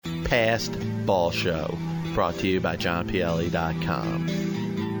Past Ball Show, brought to you by JohnPielli.com. He's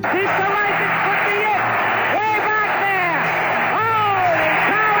the right to put the in. Way back there. Holy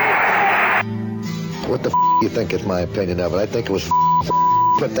cow! What the you think is my opinion of it? I think it was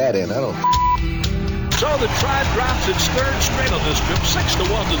put that in. I don't. So the Tribe drops its third straight on this trip, 6-1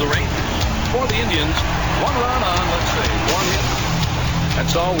 to the Rangers. For the Indians, one run on, let's see, one hit.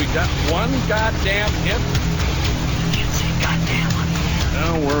 That's all we got. One goddamn hit. Can't say goddamn on here.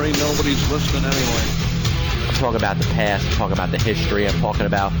 Don't worry, nobody's listening anyway. I'm talking about the past, I'm talking about the history, I'm talking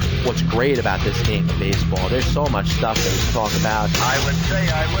about what's great about this game of baseball. There's so much stuff that we can talk about. I would say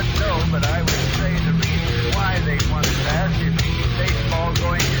I wouldn't know, but I would say the reason why they won the past is baseball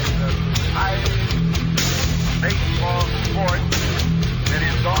going into the highest baseball sport that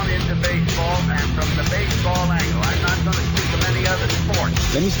has gone into baseball, and from the baseball angle. I'm not going to speak of any other sport.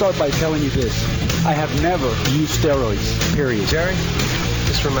 Let me start by telling you this. I have never used steroids, period. Jerry,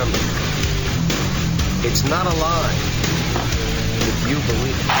 just remember, it's not a lie if you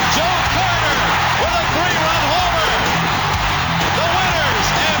believe it. Joe Carter with a 3-run homer. The winners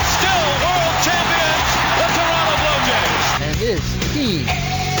and still world champions, the Toronto Blue Jays. And this team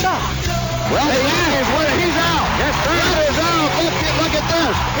sucks. Well, he's out. Yes, Fred is out. Look at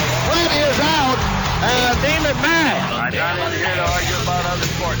this. Fred is out. Damon Mack. I'm not in here to argue about other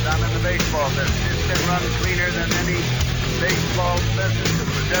sports. I'm in the baseball business. It's been run cleaner than any baseball business that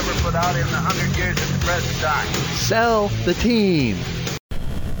was ever put out in the 100 years at the present time. Sell the team.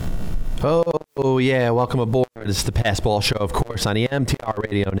 Oh, yeah, welcome aboard. This is the Past Ball Show, of course, on the MTR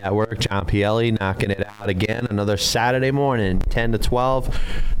Radio Network. John Pielli knocking it out again. Another Saturday morning, 10 to 12.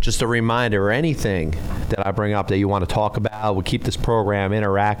 Just a reminder, anything that I bring up that you want to talk about, we'll keep this program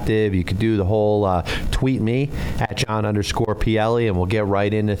interactive. You could do the whole tweet me at John_Pielli, and we'll get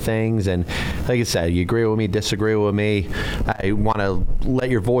right into things. And like I said, you agree with me, disagree with me, I want to let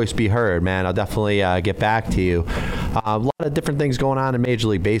your voice be heard, man. I'll definitely get back to you. A lot of different things going on in Major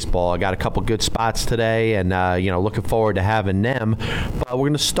League Baseball. I got a couple good spots today, and looking forward to having them. But we're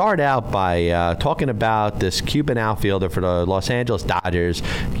going to start out by talking about this Cuban outfielder for the Los Angeles Dodgers,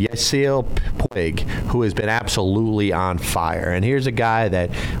 Yasiel Puig, who has been absolutely on fire. And here's a guy that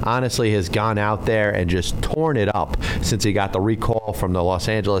honestly has gone out there and just torn it up since he got the recall from the Los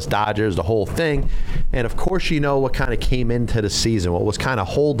Angeles Dodgers, the whole thing. And of course, you know what kind of came into the season, what was kind of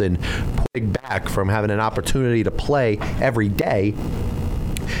holding Puig back from having an opportunity to play every day.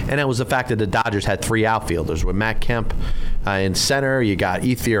 And that was the fact that the Dodgers had three outfielders with Matt Kemp in center. You got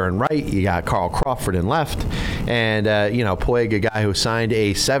Ethier in right. You got Carl Crawford in left. And, Puig, a guy who signed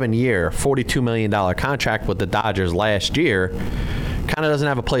a 7-year, $42 million contract with the Dodgers last year, kind of doesn't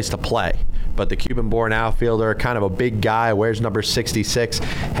have a place to play. But the Cuban-born outfielder, kind of a big guy, wears number 66,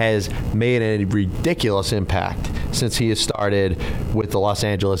 has made a ridiculous impact since he has started with the Los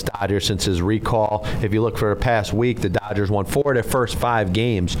Angeles Dodgers since his recall. If you look for the past week, the Dodgers won 4 of their first 5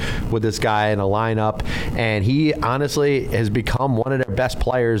 games with this guy in the lineup, and he honestly has become one of their best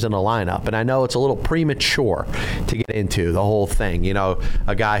players in the lineup. And I know it's a little premature to get into the whole thing. You know,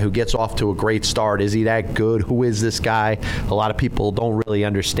 a guy who gets off to a great start, is he that good? Who is this guy? A lot of people don't really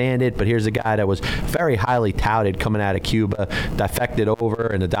understand it, but here's a guy that was very highly touted coming out of Cuba, defected over,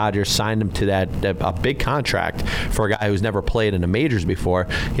 and the Dodgers signed him to a big contract for a guy who's never played in the majors before.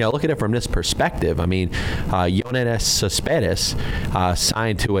 Look at it from this perspective. I mean, Yoenis Cespedes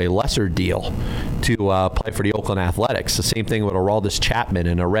signed to a lesser deal to play for the Oakland Athletics. The same thing with Aroldis Chapman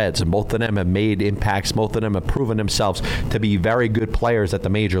and the Reds, and both of them have made impacts. Both of them have proven themselves to be very good players at the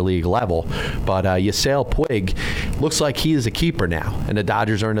major league level. But Yasiel Puig looks like he is a keeper now, and the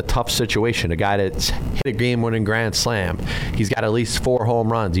Dodgers are in a tough situation. A guy that's hit a game-winning grand slam. He's got at least 4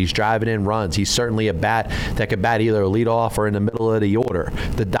 home runs. He's driving in runs. He's certainly a bat that could bat either a leadoff or in the middle of the order.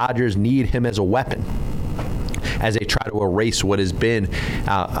 The Dodgers need him as a weapon as they try to erase what has been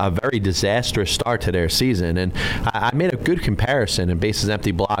a very disastrous start to their season. And I made a good comparison in Bases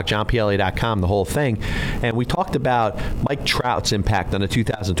Empty blog, JohnPielli.com, the whole thing. And we talked about Mike Trout's impact on the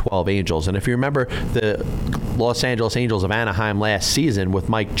 2012 Angels. And if you remember the Los Angeles Angels of Anaheim last season with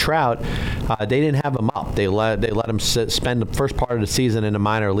Mike Trout, they didn't have him up. They let him spend the first part of the season in the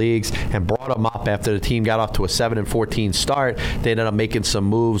minor leagues and brought him up after the team got off to a 7-14 start. They ended up making some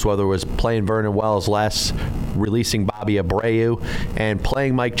moves, whether it was playing Vernon Wells less, releasing Bob Bobby Abreu, and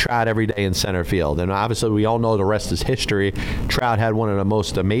playing Mike Trout every day in center field. And obviously, we all know the rest is history. Trout had one of the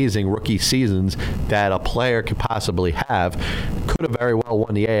most amazing rookie seasons that a player could possibly have. Could have very well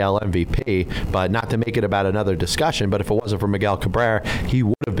won the AL MVP, but not to make it about another discussion, but if it wasn't for Miguel Cabrera, he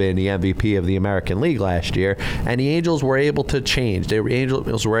would have been the MVP of the American League last year. And the Angels were able to change. The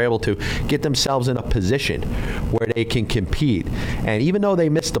Angels were able to get themselves in a position where they can compete. And even though they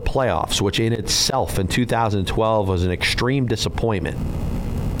missed the playoffs, which in itself in 2012 was an extreme disappointment,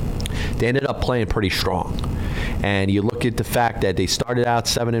 they ended up playing pretty strong. And you look at the fact that they started out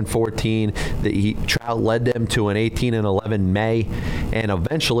 7-14. Trout led them to an 18-11 May, and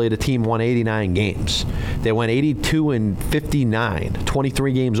eventually the team won 89 games. They went 82-59,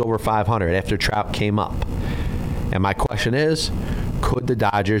 23 games over 500 after Trout came up. And my question is, could the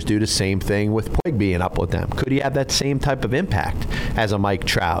Dodgers do the same thing with Puig being up with them? Could he have that same type of impact as a Mike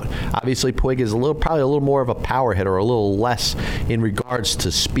Trout? Obviously, Puig is probably a little more of a power hitter, a little less in regards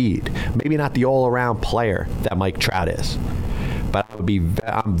to speed. Maybe not the all-around player that Mike Trout is. But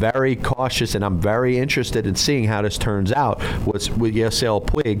I'm very cautious, and I'm very interested in seeing how this turns out with Yasiel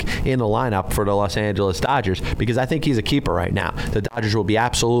Puig in the lineup for the Los Angeles Dodgers, because I think he's a keeper right now. The Dodgers will be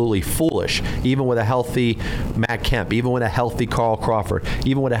absolutely foolish, even with a healthy Matt Kemp, even with a healthy Carl Crawford,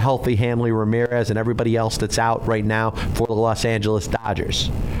 even with a healthy Hanley Ramirez and everybody else that's out right now for the Los Angeles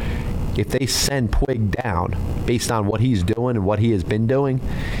Dodgers. If they send Puig down based on what he's doing and what he has been doing,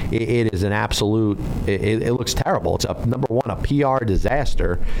 it is an absolute, it looks terrible. It's number one, a PR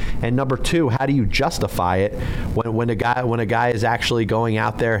disaster, and number two, how do you justify it when a guy is actually going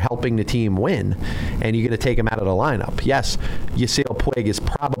out there helping the team win, and you're going to take him out of the lineup? Yes, Yasiel Puig is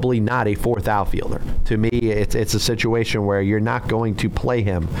probably not a fourth outfielder. To me, it's a situation where you're not going to play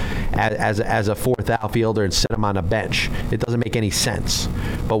him as a fourth outfielder and sit him on a bench. It doesn't make any sense.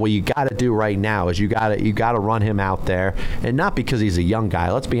 But what you got to do right now is you got to run him out there, and not because he's a young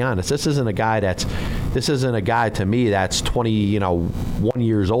guy. Let's be honest. This isn't a guy to me that's 21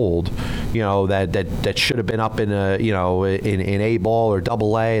 years old. That should have been up in in A ball or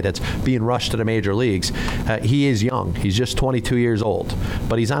Double A. That's being rushed to the major leagues. He is young. He's just 22 years old,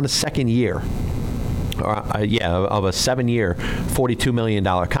 but he's on the second year. Of a 7-year, $42 million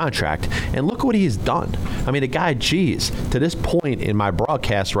contract. And look what he's done. I mean, the guy, to this point in my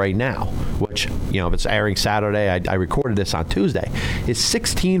broadcast right now, which, if it's airing Saturday, I recorded this on Tuesday, is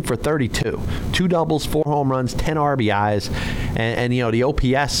 16 for 32. 2 doubles, 4 home runs, 10 RBIs. And the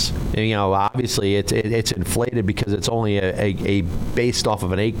OPS, obviously it's inflated because it's only a based off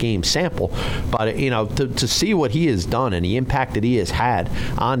of an 8-game sample. But, to see what he has done and the impact that he has had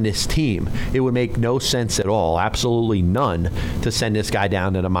on this team, it would make no sense at all, absolutely none, to send this guy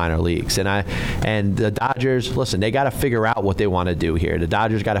down to the minor leagues. And the Dodgers, listen, they got to figure out what they want to do here. The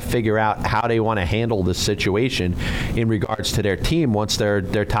Dodgers got to figure out how they want to handle this situation in regards to their team once their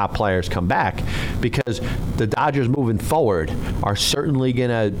top players come back, because the Dodgers moving forward are certainly going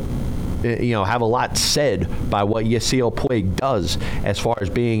to have a lot said by what Yasiel Puig does as far as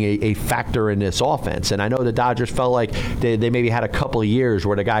being a factor in this offense. And I know the Dodgers felt like they maybe had a couple of years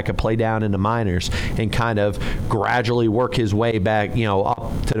where the guy could play down in the minors and kind of gradually work his way back,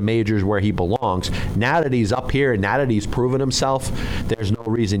 up to the majors where he belongs. Now that he's up here and now that he's proven himself, there's no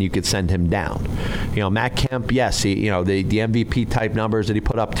reason you could send him down. Matt Kemp, yes, the MVP type numbers that he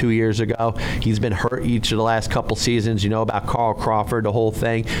put up 2 years ago, he's been hurt each of the last couple seasons. About Carl Crawford, the whole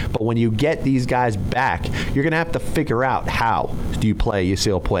thing. But when you get these guys back, you're going to have to figure out how do you play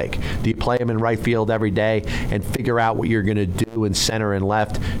Yasiel Puig. Do you play him in right field every day and figure out what you're going to do in center and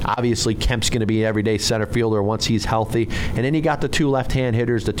left? Obviously, Kemp's going to be an everyday center fielder once he's healthy. And then you got the 2 left-hand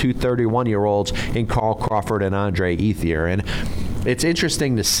hitters, the 2 31-year-olds in Carl Crawford and Andre Ethier. And it's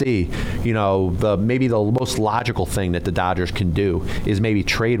interesting to see, maybe the most logical thing that the Dodgers can do is maybe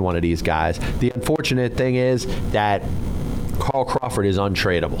trade one of these guys. The unfortunate thing is that Carl Crawford is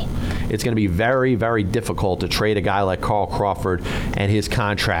untradeable. It's going to be very, very difficult to trade a guy like Carl Crawford and his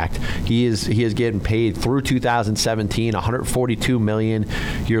contract. He is getting paid through 2017, $142 million.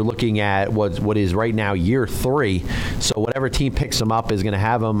 You're looking at what is right now year 3. So whatever team picks him up is going to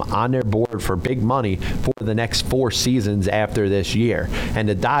have him on their board for big money for the next 4 seasons after this year. And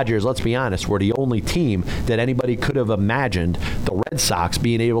the Dodgers, let's be honest, were the only team that anybody could have imagined the Red Sox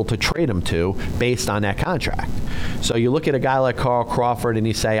being able to trade him to based on that contract. So you look at a guy like Carl Crawford and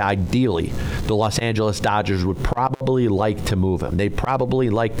you say, ideally, ideally, the Los Angeles Dodgers would probably like to move him. They'd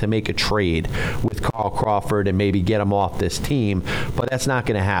probably like to make a trade with Carl Crawford and maybe get him off this team, but that's not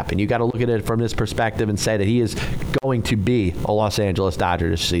going to happen. You got to look at it from this perspective and say that he is going to be a Los Angeles Dodger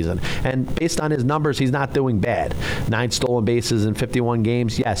this season. And based on his numbers, he's not doing bad. 9 stolen bases in 51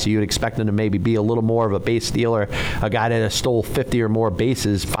 games. Yes, you'd expect him to maybe be a little more of a base stealer, a guy that has stole 50 or more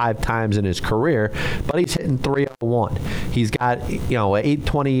bases 5 times in his career, but he's hitting .301. He's got, a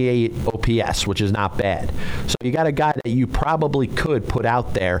 828 OPS, which is not bad. So you got a guy that you probably could put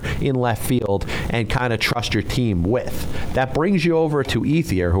out there in left field and kind of trust your team with. That brings you over to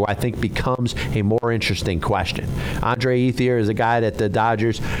Ethier, who I think becomes a more interesting question. Andre Ethier is a guy that the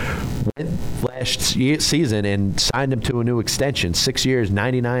Dodgers went last season and signed him to a new extension, 6 years,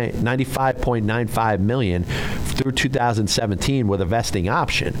 $95.95 million through 2017 with a vesting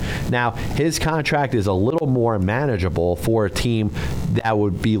option. Now, his contract is a little more manageable for a team that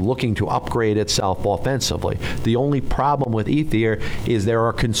would be looking to upgrade itself offensively. The only problem with Ethier is there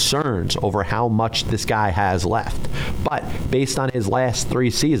are concerns over how much this guy has left. But based on his last 3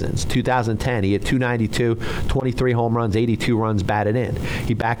 seasons, 2010, he had .292, 23 home runs, 82 runs batted in.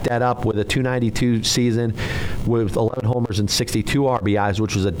 He backed that up with a .292 season with 11 homers and 62 RBIs,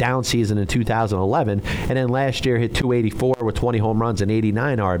 which was a down season in 2011. And then last year hit .284 with 20 home runs and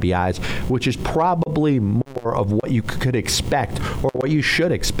 89 RBIs, which is probably more of what you could expect or what you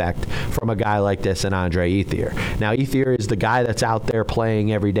should expect from a guy like this in Andre Ethier. Now, Ethier is the guy that's out there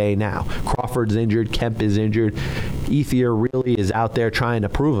playing every day now. Crawford's injured. Kemp is injured. Ethier really is out there trying to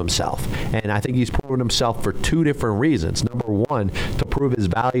prove himself. And I think he's proven himself for 2 different reasons. Number one, to prove his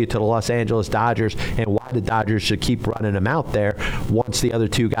value to the Los Angeles Dodgers and why the Dodgers should keep running him out there once the other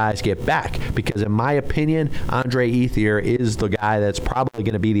 2 guys get back. Because in my opinion, Andre Ethier is the guy that's probably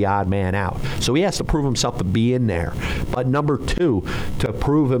going to be the odd man out. So he has to prove himself to be in there. But number 2, to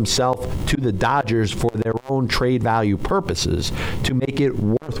prove himself to the Dodgers for their own trade value purposes, to make it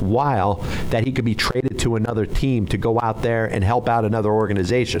worthwhile that he could be traded to another team to go out there and help out another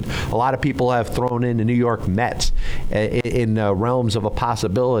organization. A lot of people have thrown in the New York Mets in realms of a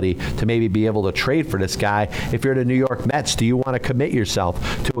possibility to maybe be able to trade for this guy. If you're the New York Mets, do you want to commit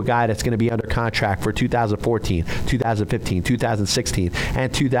yourself to a guy that's going to be under contract for 2014, 2015, 2016,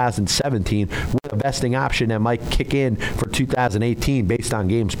 and 2017 with a vesting option that might kick in for 2018 based on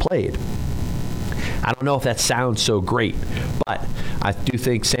games played? I don't know if that sounds so great, but I do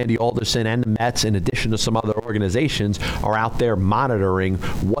think Sandy Alderson and the Mets, in addition to some other organizations, are out there monitoring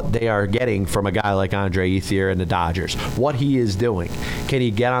what they are getting from a guy like Andre Ethier and the Dodgers, what he is doing. Can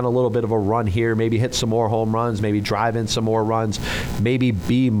he get on a little bit of a run here, maybe hit some more home runs, maybe drive in some more runs, maybe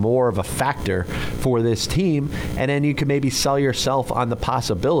be more of a factor for this team, and then you can maybe sell yourself on the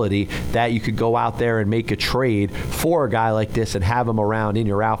possibility that you could go out there and make a trade for a guy like this and have him around in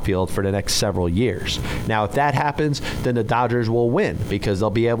your outfield for the next several years. Now, if that happens, then the Dodgers will win because they'll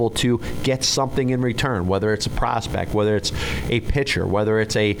be able to get something in return, whether it's a prospect, whether it's a pitcher, whether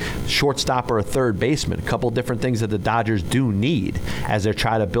it's a shortstop or a third baseman, a couple different things that the Dodgers do need as they're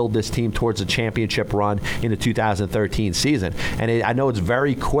trying to build this team towards a championship run in the 2013 season. And I know it's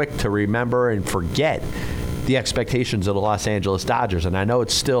very quick to remember and forget the expectations of the Los Angeles Dodgers. And I know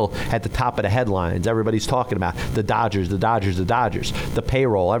it's still at the top of the headlines. Everybody's talking about the Dodgers, the Dodgers, the Dodgers, the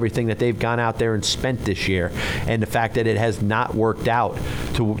payroll, everything that they've gone out there and spent this year, and the fact that it has not worked out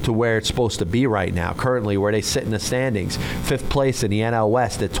to where it's supposed to be right now. Currently, where they sit in the standings, 5th place in the NL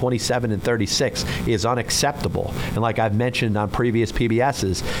West at 27-36 is unacceptable. And like I've mentioned on previous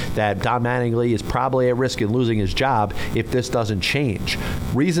PBSs, that Don Mattingly is probably at risk of losing his job if this doesn't change.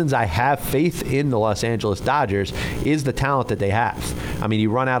 Reasons I have faith in the Los Angeles Dodgers is the talent that they have. I mean, you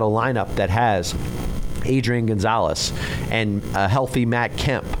run out a lineup that has Adrian Gonzalez and a healthy Matt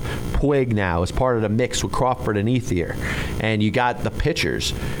Kemp. Puig now is part of the mix with Crawford and Ethier. And you got the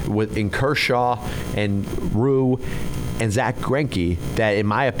pitchers in Kershaw and Rue and Zach Greinke that, in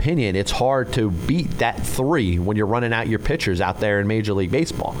my opinion, it's hard to beat that 3 when you're running out your pitchers out there in Major League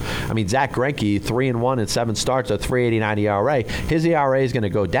Baseball. I mean, Zach Greinke, 3-1 in 7 starts, a 3.89 ERA. His ERA is going to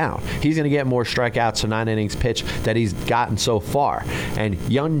go down. He's going to get more strikeouts to 9 innings pitched that he's gotten so far. And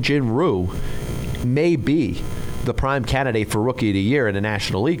Hyun-Jin Ryu may be the prime candidate for Rookie of the Year in the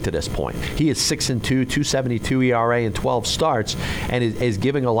National League to this point. He is 6-2, 2.72 ERA in 12 starts, and is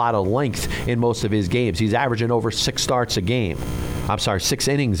giving a lot of length in most of his games. He's averaging over 6 starts a game. 6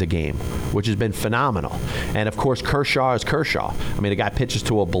 innings a game, which has been phenomenal. And, of course, Kershaw is Kershaw. I mean, the guy pitches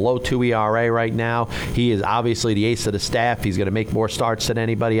to a below 2 ERA right now. He is obviously the ace of the staff. He's going to make more starts than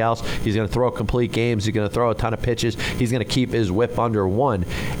anybody else. He's going to throw complete games. He's going to throw a ton of pitches. He's going to keep his whip under 1.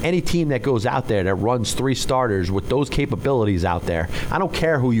 Any team that goes out there that runs 3 starters with those capabilities out there, I don't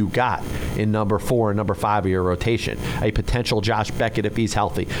care who you got in number 4 and number 5 of your rotation. A potential Josh Beckett if he's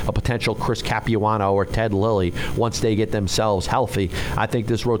healthy, a potential Chris Capuano or Ted Lilly once they get themselves healthy. I think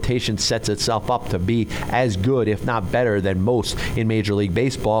this rotation sets itself up to be as good, if not better, than most in Major League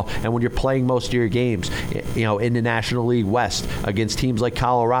Baseball. And when you're playing most of your games, in the National League West against teams like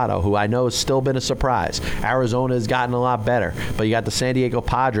Colorado, who I know has still been a surprise. Arizona has gotten a lot better, but you got the San Diego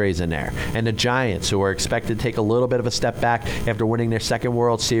Padres in there and the Giants, who are expected to take a little bit of a step back after winning their second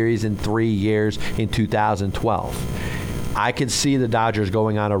World Series in 3 years in 2012. I could see the Dodgers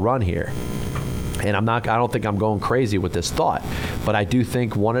going on a run here. And I don't think I'm going crazy with this thought, but I do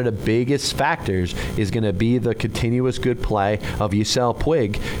think one of the biggest factors is going to be the continuous good play of Yusel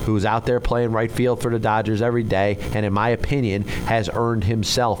Puig, who's out there playing right field for the Dodgers every day, and in my opinion, has earned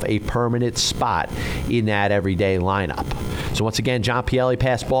himself a permanent spot in that everyday lineup. So once again, John Pielli,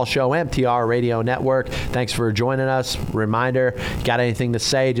 Pass Ball Show, MTR Radio Network. Thanks for joining us. Reminder, got anything to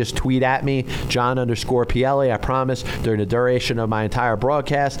say, just tweet at me, John_Pielli. I promise during the duration of my entire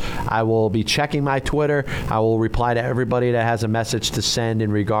broadcast, I will be checking my Twitter. I will reply to everybody that has a message to send in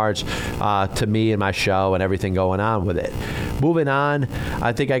regards to me and my show and everything going on with it. Moving on,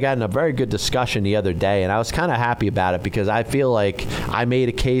 I think I got in a very good discussion the other day, and I was kind of happy about it because I feel like I made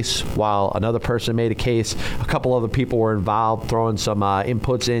a case while another person made a case. A couple other people were involved, throwing some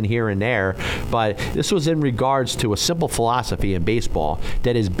inputs in here and there, but this was in regards to a simple philosophy in baseball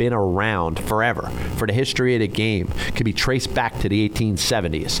that has been around forever, for the history of the game, can be traced back to the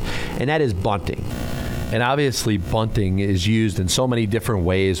 1870s, and that is bunting. And obviously, bunting is used in so many different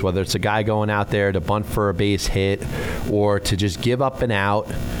ways, whether it's a guy going out there to bunt for a base hit or to just give up an out.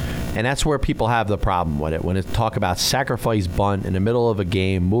 And that's where people have the problem with it, when it's talk about sacrifice bunt in the middle of a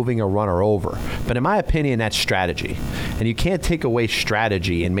game, moving a runner over. But in my opinion, that's strategy. And you can't take away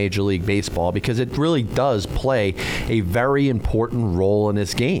strategy in Major League Baseball because it really does play a very important role in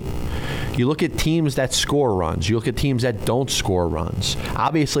this game. You look at teams that score runs. You look at teams that don't score runs.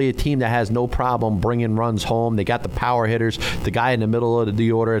 Obviously, a team that has no problem bringing runs home. They got the power hitters, the guy in the middle of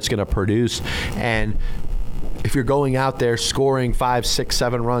the order that's going to produce. And if you're going out there scoring 5, 6,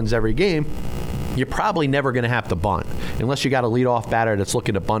 7 runs every game, you're probably never going to have to bunt unless you got a leadoff batter that's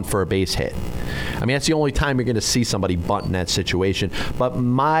looking to bunt for a base hit. I mean, that's the only time you're going to see somebody bunt in that situation. But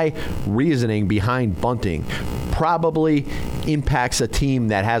my reasoning behind bunting probably impacts a team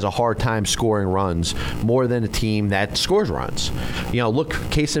that has a hard time scoring runs more than a team that scores runs. Look,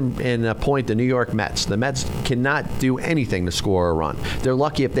 case in point, the New York Mets. The Mets cannot do anything to score a run. They're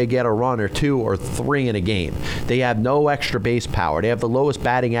lucky if they get a run or 2 or 3 in a game. They have no extra base power. They have the lowest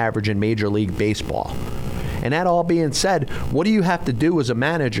batting average in Major League Baseball. And that all being said, what do you have to do as a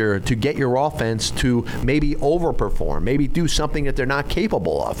manager to get your offense to maybe overperform, maybe do something that they're not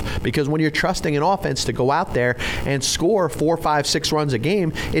capable of? Because when you're trusting an offense to go out there and score 4, 5, 6 runs a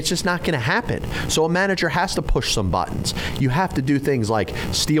game, it's just not going to happen. So a manager has to push some buttons. You have to do things like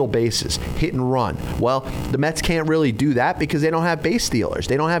steal bases, hit and run. Well, the Mets can't really do that because they don't have base stealers.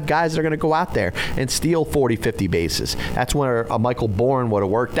 They don't have guys that are going to go out there and steal 40, 50 bases. That's where a Michael Bourne would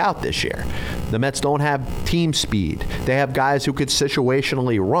have worked out this year. The Mets don't have team speed. They have guys who could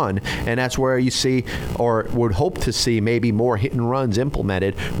situationally run, and that's where you see, or would hope to see, maybe more hit and runs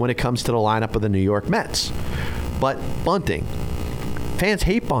implemented when it comes to the lineup of the New York Mets. But bunting, fans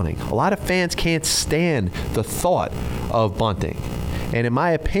hate bunting. A lot of fans can't stand the thought of bunting. And in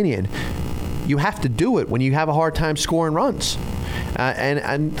my opinion, you have to do it when you have a hard time scoring runs.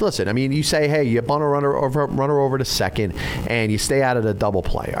 And listen, I mean, you say, hey, you bunt a runner over to second and you stay out of the double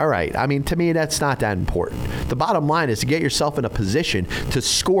play. All right. I mean, to me, that's not that important. The bottom line is to get yourself in a position to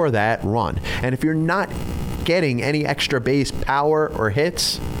score that run. And if you're not getting any extra base power or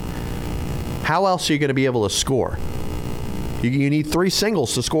hits, how else are you going to be able to score? You need 3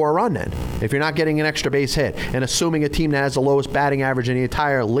 singles to score a run then, if you're not getting an extra base hit. And assuming a team that has the lowest batting average in the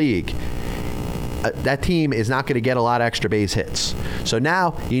entire league, that team is not going to get a lot of extra base hits. So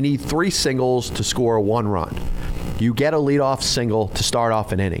now you need 3 singles to score 1 run. You get a leadoff single to start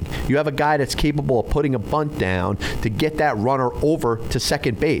off an inning. You have a guy that's capable of putting a bunt down to get that runner over to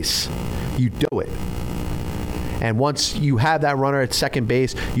second base. You do it. And once you have that runner at second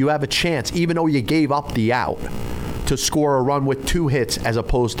base, you have a chance, even though you gave up the out, to score a run with 2 hits as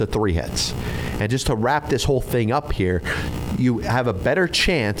opposed to 3 hits. And just to wrap this whole thing up here, you have a better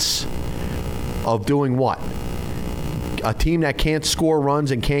chance of doing what? a team that can't score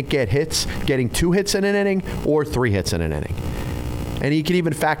runs and can't get hits, getting 2 hits in an inning or 3 hits in an inning. And you can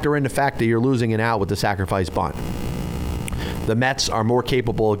even factor in the fact that you're losing an out with the sacrifice bunt. The Mets are more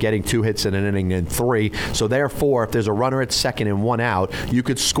capable of getting 2 hits in an inning than 3. So therefore, if there's a runner at second and 1 out, you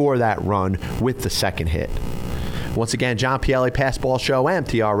could score that run with the second hit. Once again, John Pielli, Passball Show,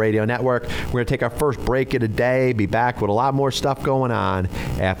 MTR Radio Network. We're going to take our first break of the day, be back with a lot more stuff going on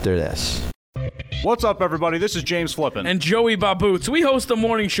after this. What's up, everybody? This is James Flippin. And Joey Baboots. We host a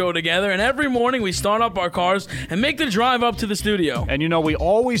morning show together, and every morning we start up our cars and make the drive up to the studio. And, we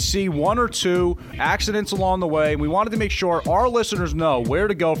always see 1 or 2 accidents along the way, and we wanted to make sure our listeners know where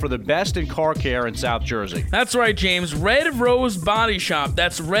to go for the best in car care in South Jersey. That's right, James. Red Rose Body Shop.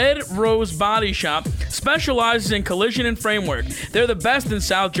 That's Red Rose Body Shop. Specializes in collision and framework. They're the best in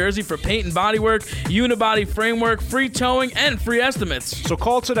South Jersey for paint and bodywork, unibody framework, free towing, and free estimates. So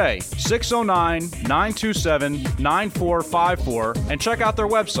call today, 609-927-9454, and check out their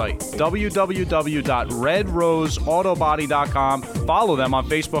website, www.redroseautobody.com. Follow them on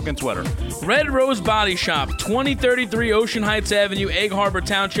Facebook and Twitter. Red Rose Body Shop, 2033 Ocean Heights Avenue, Egg Harbor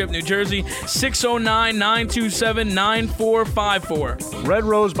Township, New Jersey, 609-927-9454. Red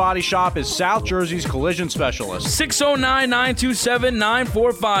Rose Body Shop is South Jersey's collision specialist.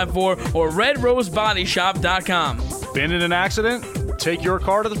 609-927-9454 or redrosebodyshop.com. Been in an accident? Take your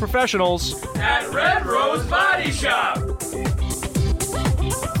car to the professionals at Red Rose Body Shop.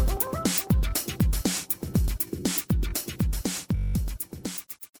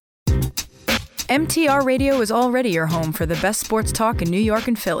 MTR Radio is already your home for the best sports talk in New York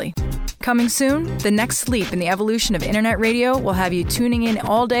and Philly. Coming soon, the next leap in the evolution of internet radio will have you tuning in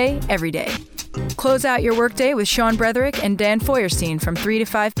all day, every day. Close out your workday with Sean Bretherick and Dan Feuerstein from 3 to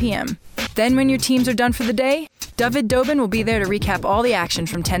 5 p.m. Then when your teams are done for the day, David Dobin will be there to recap all the action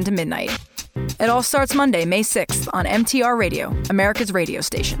from 10 to midnight. It all starts Monday, May 6th on MTR Radio, America's radio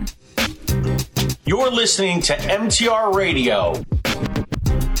station. You're listening to MTR Radio.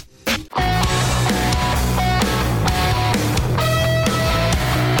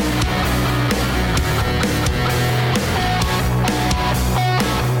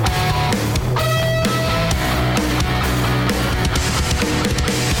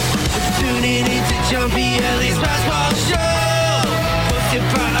 John Pielli's Passball Show, hosted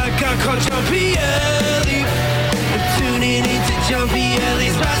by a guy called John Pielli. I'm tuning into John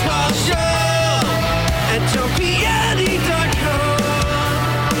Pielli's Passball Show at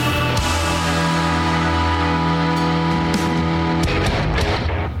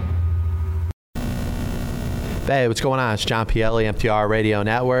Hey, what's going on? It's John Pielli, MTR Radio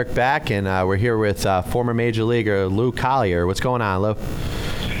Network, back, and we're here with former Major Leaguer Lou Collier. What's going on, Lou?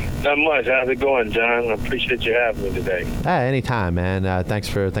 Not much. How's it going, John? I appreciate you having me today. Anytime, man. Thanks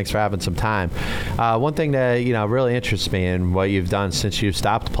for having some time. One thing that really interests me in what you've done since you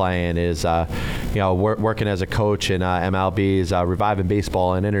stopped playing is working as a coach in MLB's Reviving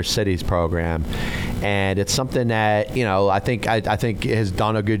Baseball and Inner Cities program, and it's something that I think has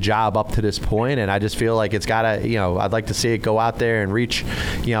done a good job up to this point, and I just feel like it's gotta I'd like to see it go out there and reach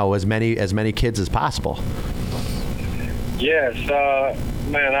as many kids as possible. Yes,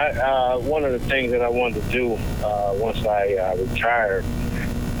 man. One of the things that I wanted to do once I retired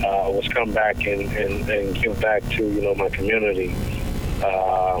was come back and give back to my community.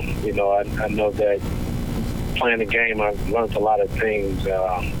 I know that playing the game, I've learned a lot of things.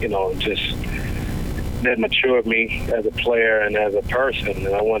 Just that matured me as a player and as a person,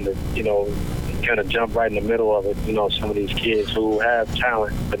 and I wanted to kind of jump right in the middle of it. Some of these kids who have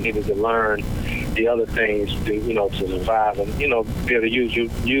talent but needed to learn the other things to survive and be able to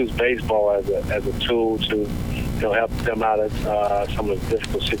use baseball as a tool to help them out of some of the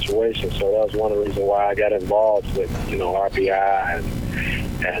difficult situations. So that was one of the reasons why I got involved with RBI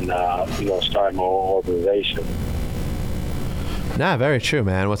and starting my own organization. Nah, very true,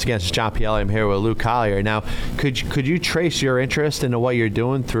 man. Once again, it's John Pielli. I'm here with Lou Collier. Now, could you trace your interest into what you're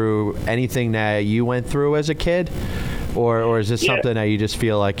doing through anything that you went through as a kid? Or is this something that you just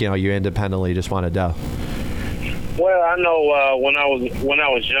feel like you independently just want to do? Well, I know when I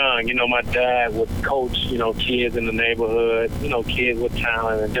was young, my dad would coach kids in the neighborhood, kids with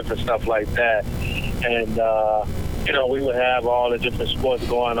talent and different stuff like that, and we would have all the different sports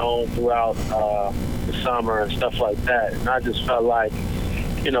going on throughout the summer and stuff like that, and I just felt like,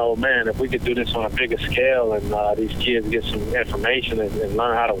 man, if we could do this on a bigger scale and these kids get some information and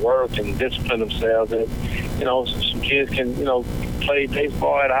learn how to work and discipline themselves, and some kids can play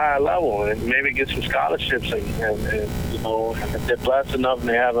baseball at a higher level and maybe get some scholarships and if they're blessed enough and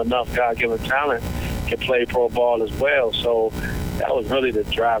they have enough God-given talent, can play pro ball as well. So that was really the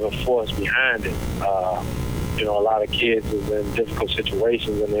driving force behind it. you know, a lot of kids is in difficult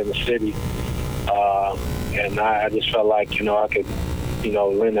situations in the city. And I just felt like, you know, I could, you know,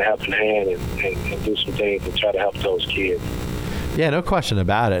 lend a helping hand and do some things to try to help those kids. Yeah, no question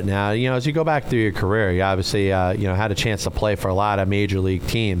about it. Now, you know, as you go back through your career, you obviously, you know, had a chance to play for a lot of major league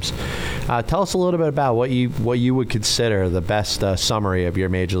teams. Tell us a little bit about what you would consider the best summary of your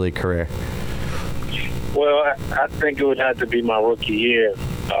major league career. Well, I think it would have to be my rookie year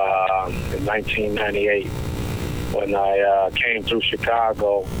in 1998 when I came through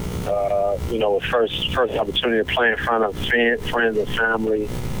Chicago. You know, first opportunity to play in front of friends and family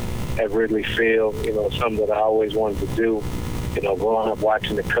at Wrigley Field. You know, something that I always wanted to do. You know, growing up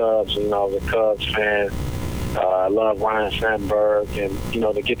watching the Cubs, you know, I was a Cubs fan. I love Ryan Sandberg, and, you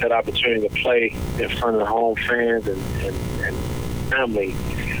know, to get that opportunity to play in front of the home fans and family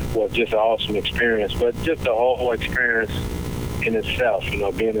was just an awesome experience. But just the whole experience in itself, you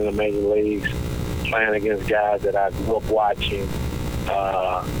know, being in the major leagues, playing against guys that I grew up watching,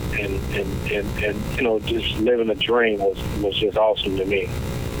 and you know, just living a dream was just awesome to me.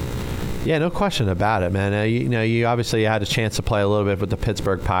 Yeah, no question about it, man. You know, you obviously had a chance to play a little bit with the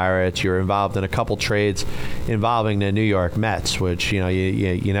Pittsburgh Pirates. You were involved in a couple trades involving the New York Mets, which, you know,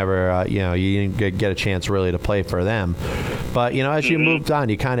 you never, you know, you didn't get a chance really to play for them. But, you know, as you moved on,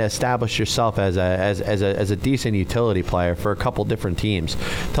 you kind of established yourself as a decent utility player for a couple different teams.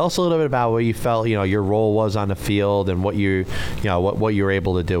 Tell us a little bit about what you felt, you know, your role was on the field and what you were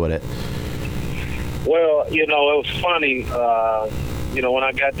able to do with it. Well, you know, it was funny. You know, when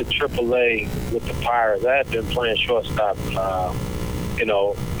I got to AAA with the Pirates, I had been playing shortstop, you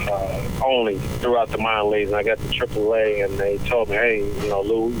know, only throughout the minor leagues. And I got to AAA, and they told me, hey, you know,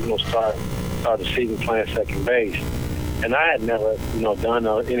 Lou, you're going to start the season playing second base. And I had never, you know, done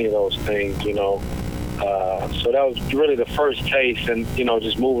any of those things, you know. So that was really the first taste, and, you know,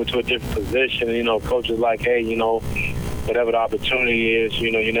 just moving to a different position. And, you know, coach was like, hey, you know, whatever the opportunity is,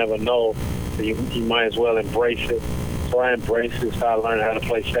 you know, you never know. You might as well embrace it. So I embraced it, started learning how to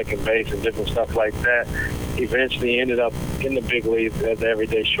play second base and different stuff like that. Eventually ended up in the big leagues as an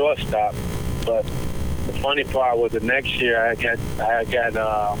everyday shortstop. But the funny part was the next year I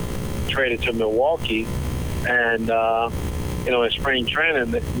got traded to Milwaukee, and you know, in spring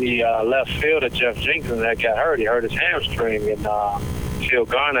training, the left fielder Jeff Jenkins that got hurt. He hurt his hamstring, and Phil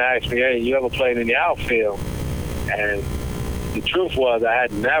Garner asked me, "Hey, you ever played in the outfield?" And the truth was I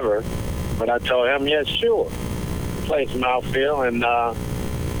had never, but I told him, "Yes, sure." Played some outfield, and I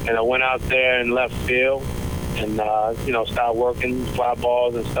went out there in left field, and you know, started working fly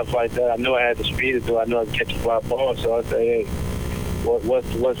balls and stuff like that. I knew I had the speed to do it. I knew I could catch a fly ball, so I said, "Hey,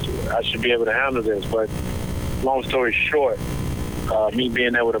 what's I should be able to handle this." But long story short, me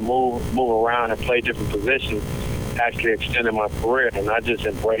being able to move around and play different positions actually extended my career, and I just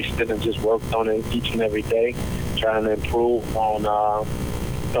embraced it and just worked on it each and every day, trying to improve on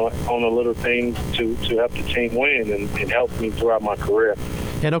the little things to help the team win and help me throughout my career.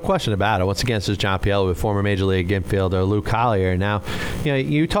 Yeah, no question about it. Once again, this is John Pielli with former Major League infielder Lou Collier. Now, you know,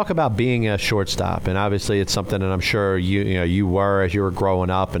 you talk about being a shortstop, and obviously it's something that I'm sure you were as you were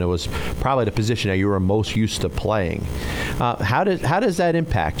growing up, and it was probably the position that you were most used to playing. How does that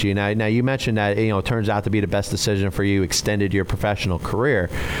impact you? Now you mentioned that, you know, it turns out to be the best decision for you, extended your professional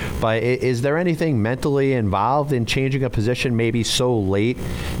career. But is there anything mentally involved in changing a position maybe so late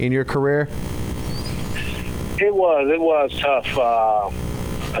in your career? It was tough.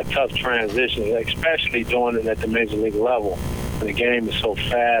 A tough transition, especially doing it at the major league level. And the game is so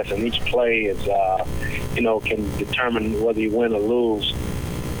fast, and each play is, you know, can determine whether you win or lose.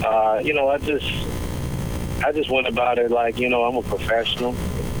 You know, I just went about it like, you know, I'm a professional.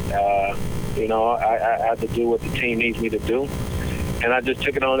 You know, I have to do what the team needs me to do. And I just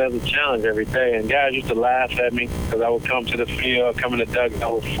took it on as a challenge every day. And guys used to laugh at me because I would come to the field, come in the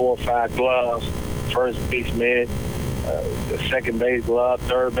dugout with 4 or 5 gloves, first base mid, the second base glove,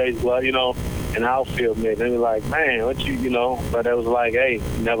 third base glove, you know, and outfield mid. They were like, man, what you know? But it was like, hey,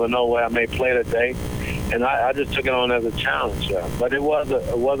 you never know where I may play today. And I just took it on as a challenge. But it was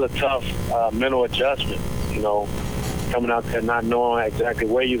a tough mental adjustment, you know, coming out there not knowing exactly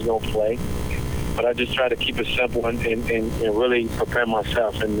where you was going to play. But I just try to keep it simple and really prepare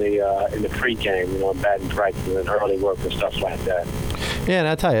myself in the pregame, you know, batting practice and early work and stuff like that. Yeah, and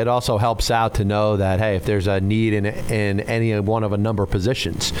I tell you, it also helps out to know that, hey, if there's a need in any one of a number of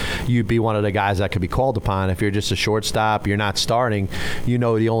positions, you'd be one of the guys that could be called upon. If you're just a shortstop, you're not starting, you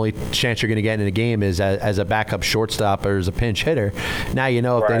know the only chance you're going to get in the game is as a backup shortstop or as a pinch hitter. Now you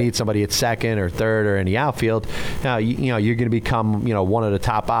know if they need somebody at second or third or in the outfield, now you know you're going to become, you know, one of the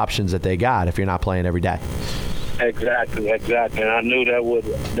top options that they got if you're not playing every day. Exactly. And I knew that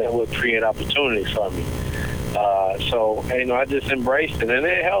would create opportunities for me. So I just embraced it, and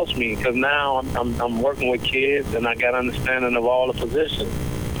it helps me because now I'm working with kids, and I got understanding of all the positions.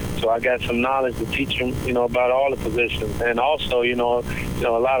 So I got some knowledge to teach them, about all the positions, and also, a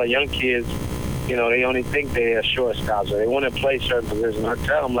lot of young kids, they only think they're shortstops, or they want to play certain positions. I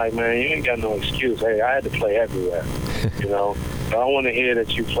tell them, like, man, you ain't got no excuse. Hey, I had to play everywhere, So I want to hear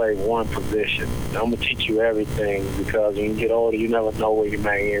that you play one position. I'm going to teach you everything because when you get older, you never know where you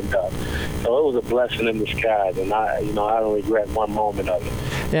may end up. So it was a blessing in disguise, and I don't regret one moment of it.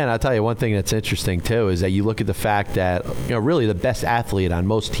 Yeah, and I'll tell you one thing that's interesting, too, is that you look at the fact that, really the best athlete on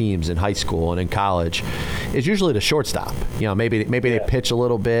most teams in high school and in college is usually the shortstop. Maybe they pitch a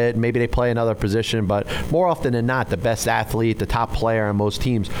little bit, maybe they play another position, but more often than not, the best athlete, the top player on most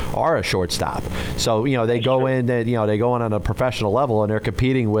teams are a shortstop. So, they go in on a professional level, and they're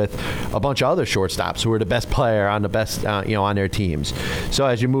competing with a bunch of other shortstops who are the best player on the best, on their teams. So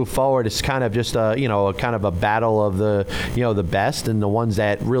as you move forward, it's kind of just a kind of a battle of the best, and the ones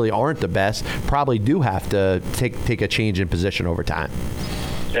that really aren't the best probably do have to take a change in position over time.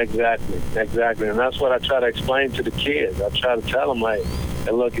 Exactly, and that's what I try to explain to the kids. I try to tell them, like,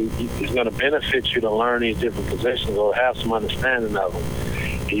 hey, look, it's going to benefit you to learn these different positions or have some understanding of them.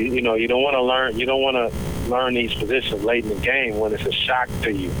 You don't want to learn these positions late in the game when it's a shock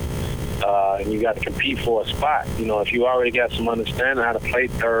to you. And you got to compete for a spot. If you already got some understanding how to play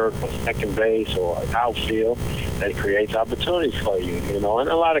third or second base or outfield, that creates opportunities for you. And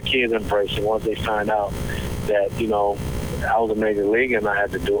a lot of kids embrace it once they find out that, I was a major league and I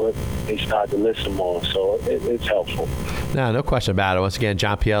had to do it. They start to listen more, so it's helpful. No question about it. Once again,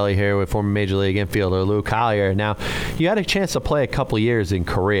 John Pielli here with former Major League infielder Lou Collier. Now, you had a chance to play a couple years in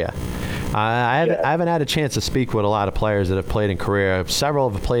Korea. I haven't had a chance to speak with a lot of players that have played in Korea. Several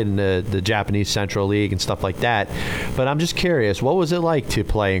have played in the Japanese Central League and stuff like that. But I'm just curious, what was it like to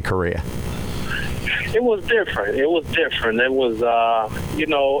play in Korea? It was different. It was,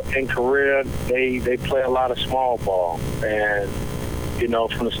 in Korea, they play a lot of small ball. And,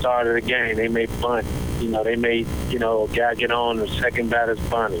 from the start of the game, they may bunt. They may, guy get on the second batter's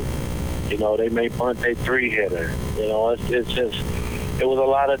bunting. They may bunt their three-hitter. It was a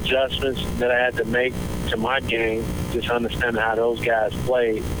lot of adjustments that I had to make to my game, just understanding how those guys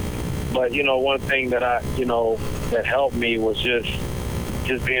played. But, one thing that that helped me was just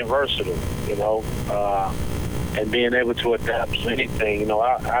being versatile, and being able to adapt to anything.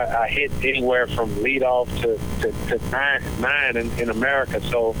 I hit anywhere from leadoff to nine in America,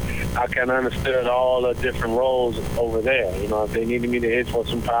 so I kind of understood all the different roles over there. If they needed me to hit for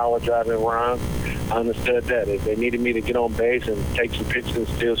some power driving runs, I understood that. If they needed me to get on base and take some pitches and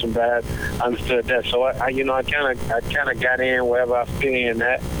steal some bats, I understood that. So I kind of got in wherever I fit in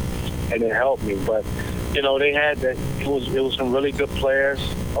that, and it helped me. But they had that. It was some really good players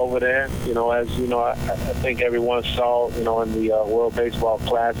over there. I think everyone saw. In the World Baseball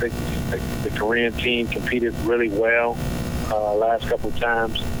Classic, the Korean team competed really well last couple of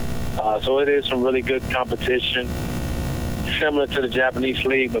times. So it is some really good competition, similar to the Japanese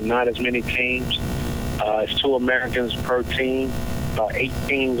League, but not as many teams. It's 2 Americans per team, 8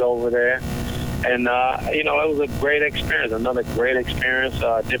 teams over there. And, it was a great experience, another great experience,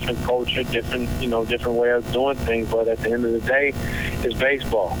 different culture, different way of doing things. But at the end of the day, it's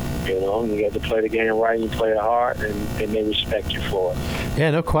baseball. You have to play the game right, and you play it hard, and they respect you for it.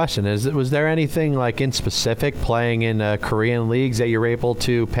 Yeah, no question. Was there anything like in specific playing in Korean leagues that you're able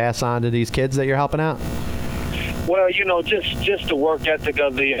to pass on to these kids that you're helping out? Well, just the work ethic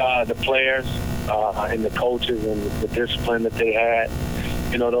of the players and the coaches and the discipline that they had.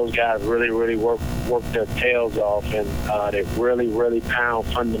 Those guys really, really work their tails off, and they really, really pound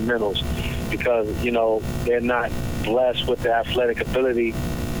fundamentals because, they're not blessed with the athletic ability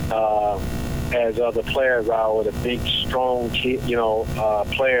as other players are, or the big, strong,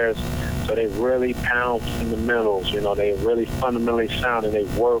 players. So they really pound fundamentals. They're really fundamentally sound, and they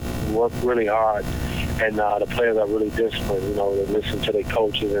work really hard. And the players are really disciplined. They listen to their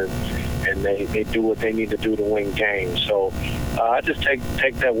coaches and they do what they need to do to win games. So I just take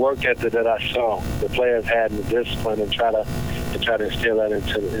that work ethic that I saw the players had in the discipline and try to instill that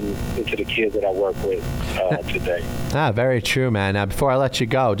into the kids that I work with today. Very true, man. Now, before I let you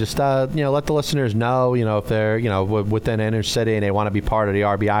go, just let the listeners know, if they're within inner city and they want to be part of the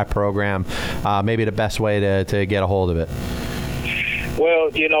RBI program, maybe the best way to get a hold of it. Well,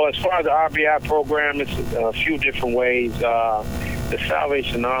 as far as the RBI program, it's a few different ways. The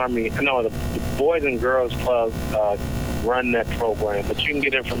Salvation Army, the Boys and Girls Club run that program, but you can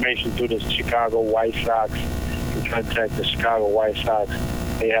get information through the Chicago White Sox. You can contact the Chicago White Sox.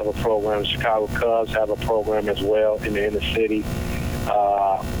 They have a program. Chicago Cubs have a program as well in the inner city.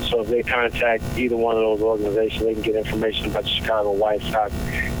 So if they contact either one of those organizations, they can get information about the Chicago White Sox.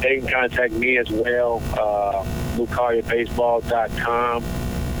 They can contact me as well, LouCollierBaseball.com.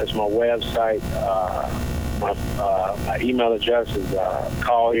 That's my website. My email address is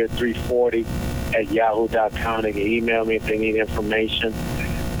collier340@yahoo.com. They can email me if they need information.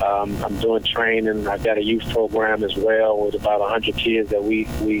 I'm doing training. I've got a youth program as well with about 100 kids that we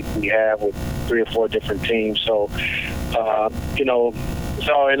have with 3 or 4 different teams. So, it's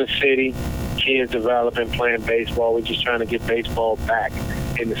all in the city. Kids developing, playing baseball. We're just trying to get baseball back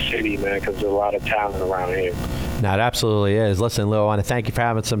in the city, man, because there's a lot of talent around here. No, it absolutely is. Listen, Lou, I want to thank you for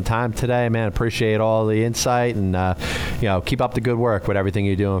having some time today, man. Appreciate all the insight, and keep up the good work with everything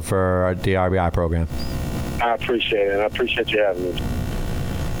you're doing for the RBI program. I appreciate it. I appreciate you having me.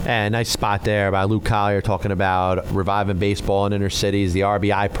 And nice spot there by Lou Collier talking about reviving baseball in inner cities, the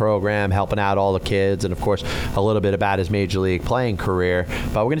RBI program, helping out all the kids, and, of course, a little bit about his Major League playing career.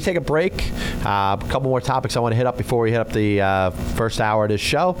 But we're going to take a break. A couple more topics I want to hit up before we hit up the first hour of this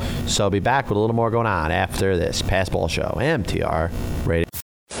show. So I'll be back with a little more going on after this Passball Show, MTR Radio.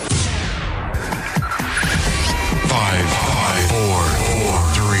 5, 4,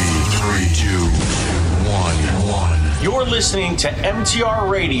 3, 2, 1. You're listening to MTR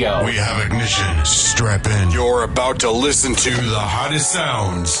Radio. We have ignition. Strap in. You're about to listen to the hottest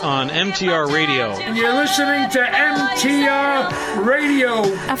sounds on MTR Radio. And you're listening to MTR Radio.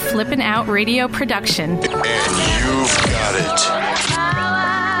 A flippin' out radio production. And you've got it.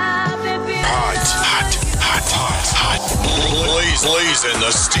 Hot. Blazing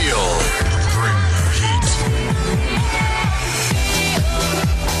the steel. Bring the heat.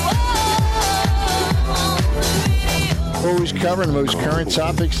 Always covering the most current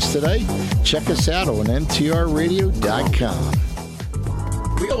topics today. Check us out on mtrradio.com.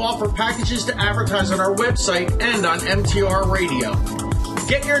 We'll offer packages to advertise on our website and on MTR Radio.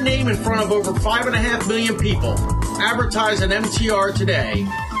 Get your name in front of over 5.5 million people. Advertise on MTR today.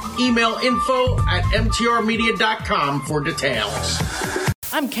 Email info@mtrmedia.com for details.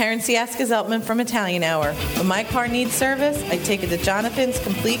 I'm Karen Siaska-Zeltman from Italian Hour. When my car needs service, I take it to Jonathan's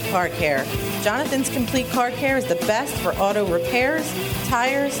Complete Car Care. Jonathan's Complete Car Care is the best for auto repairs,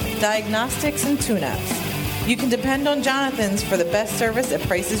 tires, diagnostics, and tune-ups. You can depend on Jonathan's for the best service at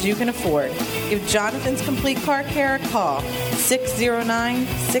prices you can afford. Give Jonathan's Complete Car Care a call,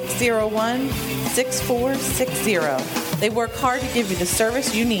 609-601-6460. They work hard to give you the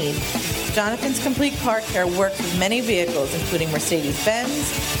service you need. Jonathan's Complete Car Care works with many vehicles, including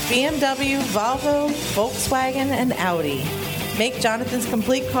Mercedes-Benz, BMW, Volvo, Volkswagen, and Audi. Make Jonathan's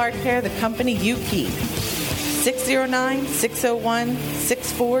Complete Car Care the company you keep.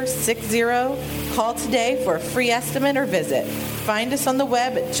 609-601-6460. Call today for a free estimate or visit. Find us on the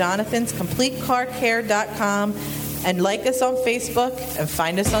web at jonathanscompletecarcare.com and like us on Facebook and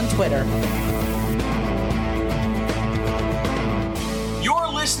find us on Twitter. You're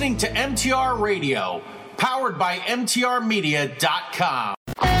listening to MTR Radio, powered by MTRmedia.com.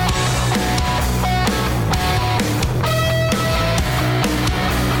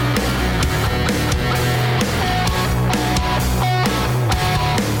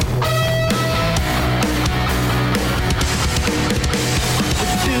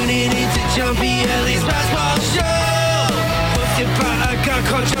 Tuning into Jumpy Ellie's Baseball Show, hosted by a guy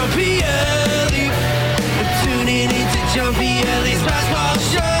called Jumpy Ellie. Tuning into Jumpy Ellie's Baseball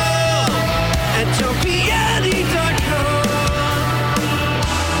Show at jumpyellie.com.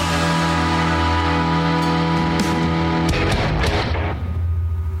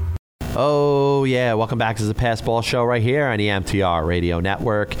 Oh, yeah. Welcome back to the Passball Show right here on the MTR Radio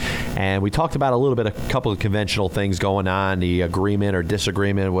Network. And we talked about a couple of conventional things going on, the agreement or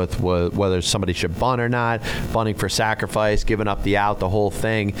disagreement with whether somebody should bunt or not, bunting for sacrifice, giving up the out, the whole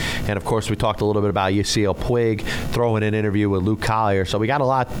thing. And, of course, we talked a little bit about Yasiel Puig throwing an interview with Lou Collier. So we got a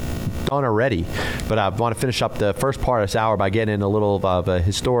lot done already. But I want to finish up the first part of this hour by getting in a little of a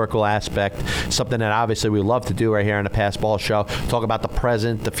historical aspect, something that obviously we love to do right here on the Passball Show, talk about the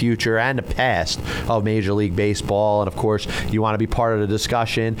present, the future, and the past of Major League Baseball. And, of course, you want to be part of the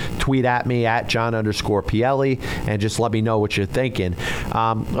discussion, tweet at me at John_Pielli and just let me know what you're thinking.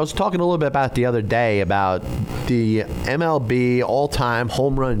 I was talking a little bit about the other day about the MLB all-time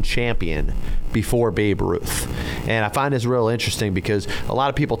home run champion, before Babe Ruth. And I find this real interesting because a lot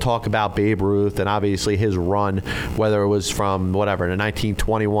of people talk about Babe Ruth and obviously his run, whether it was from whatever, in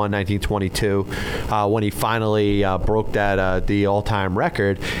 1921, 1922, when he finally broke the all-time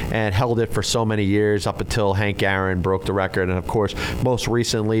record and held it for so many years up until Hank Aaron broke the record. And, of course, most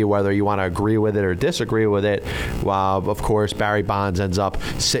recently, whether you want to agree with it or disagree with it, of course, Barry Bonds ends up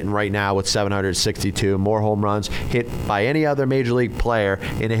sitting right now with 762 more home runs hit by any other Major League player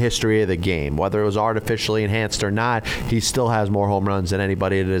in the history of the game. Whether it was artificially enhanced or not, he still has more home runs than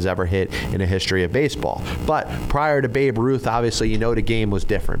anybody that has ever hit in the history of baseball. But prior to Babe Ruth, obviously, the game was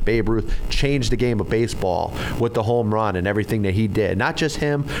different. Babe Ruth changed the game of baseball with the home run and everything that he did. Not just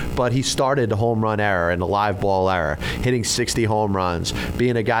him, but he started the home run era and the live ball era, hitting 60 home runs,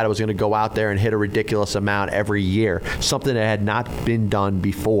 being a guy that was going to go out there and hit a ridiculous amount every year, something that had not been done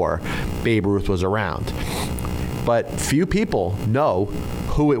before Babe Ruth was around. But few people know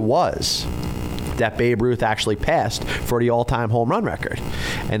who it was that Babe Ruth actually passed for the all-time home run record.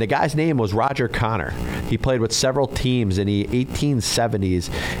 And the guy's name was Roger Connor. He played with several teams in the 1870s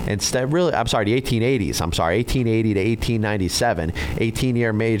and the 1880s. 1880 to 1897.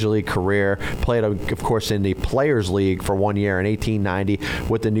 18-year Major League career. Played, of course, in the Players League for 1 year in 1890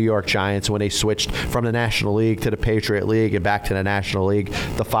 with the New York Giants when they switched from the National League to the Patriot League and back to the National League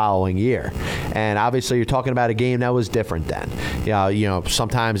the following year. And obviously, you're talking about a game that was different then.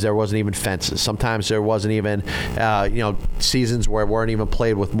 Sometimes there wasn't even fences. Sometimes there wasn't even, seasons where it weren't even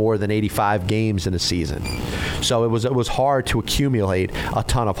played with more than 85 games in a season. So it was hard to accumulate a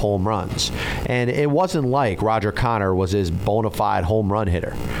ton of home runs. And it wasn't like Roger Connor was his bona fide home run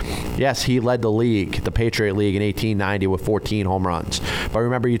hitter. Yes, he led the league, the Patriot League, in 1890 with 14 home runs. But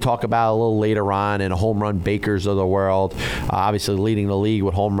remember, you talk about a little later on in home run bakers of the world, obviously leading the league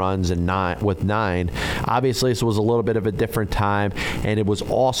with home runs with 9. Obviously, this was a little bit of a different time, and it was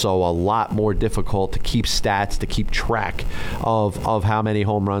also a lot more difficult to keep stats, to keep track of how many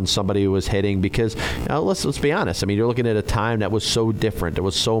home runs somebody was hitting because, let's be honest, you're looking at a time that was so different. It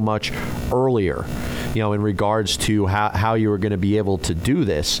was so much earlier, in regards to how you were going to be able to do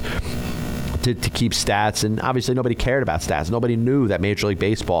this. To keep stats, and obviously nobody cared about stats. Nobody knew that Major League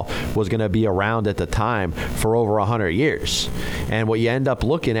Baseball was going to be around at the time for over 100 years. And what you end up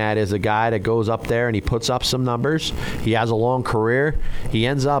looking at is a guy that goes up there and he puts up some numbers. He has a long career. He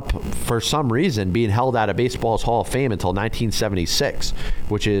ends up, for some reason, being held out of baseball's Hall of Fame until 1976,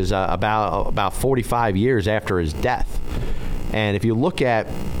 which is about 45 years after his death. And if you look at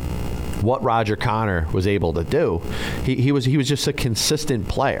what Roger Connor was able to do, he was just a consistent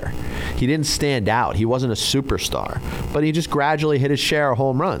player. He didn't stand out. He wasn't a superstar, but he just gradually hit his share of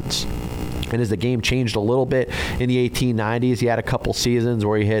home runs. And as the game changed a little bit in the 1890s, he had a couple seasons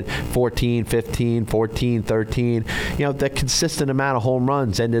where he hit 14, 15, 14, 13. The consistent amount of home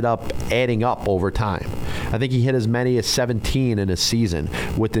runs ended up adding up over time. I think he hit as many as 17 in a season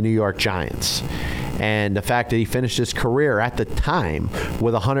with the New York Giants. And the fact that he finished his career at the time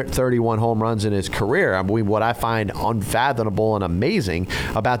with 131 home runs in his career, what I find unfathomable and amazing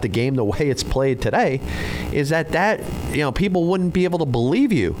about the game, the way it's played today, is that people wouldn't be able to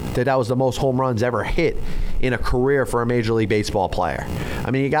believe that was the most home runs ever hit in a career for a Major League Baseball player.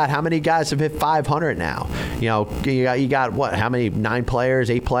 You got how many guys have hit 500 now? You got what? How many? 8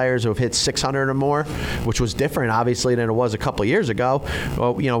 players who have hit 600 or more, which was different, obviously, than it was a couple of years ago.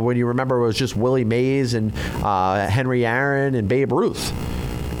 Well, when you remember, it was just Willie Mays and Henry Aaron and Babe Ruth.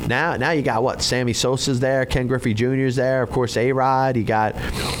 Now you got what? Sammy Sosa's there, Ken Griffey Jr.'s there, of course A-Rod. You got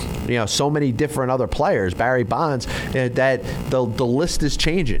so many different other players, Barry Bonds, that the list is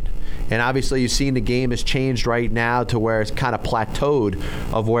changing. And obviously, you've seen the game has changed right now to where it's kind of plateaued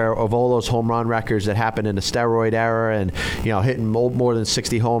of all those home run records that happened in the steroid era, and hitting more than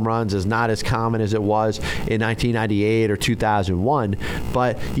 60 home runs is not as common as it was in 1998 or 2001.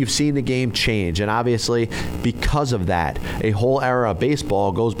 But you've seen the game change, and obviously, because of that, a whole era of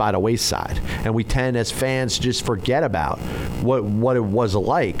baseball goes by the wayside, and we tend as fans to just forget about what it was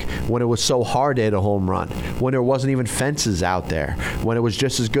like when it was so hard to hit a home run, when there wasn't even fences out there, when it was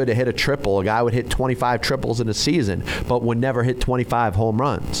just as good to hit a triple. A guy would hit 25 triples in a season, but would never hit 25 home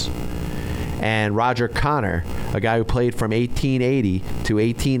runs. And Roger Connor, a guy who played from 1880 to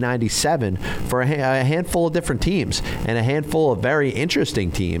 1897 for a handful of different teams, and a handful of very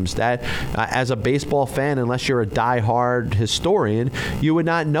interesting teams that, as a baseball fan, unless you're a diehard historian, you would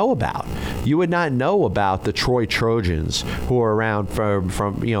not know about. You would not know about the Troy Trojans, who were around from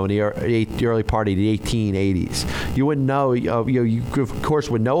in the early part of the 1880s. You wouldn't know. You of course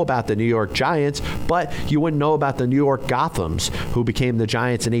would know about the New York Giants, but you wouldn't know about the New York Gothams, who became the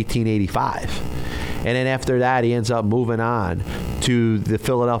Giants in 1885. And then after that, he ends up moving on to the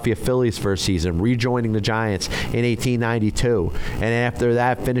Philadelphia Phillies for a season, rejoining the Giants in 1892, and after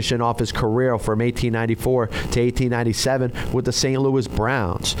that finishing off his career from 1894 to 1897 with the St. Louis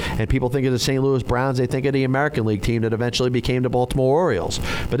Browns. And people think of the St. Louis Browns, they think of the American League team that eventually became the Baltimore Orioles.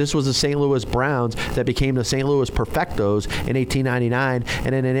 But this was the St. Louis Browns that became the St. Louis Perfectos in 1899,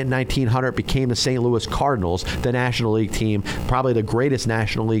 and then in 1900 became the St. Louis Cardinals, the National League team, probably the greatest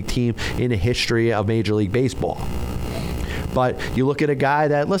National League team in the history of Major League Baseball. But you look at a guy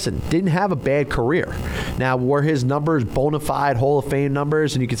that, listen, didn't have a bad career. Now, were his numbers bona fide Hall of Fame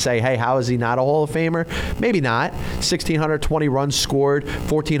numbers? And you could say, hey, how is he not a Hall of Famer? Maybe not. 1,620 runs scored,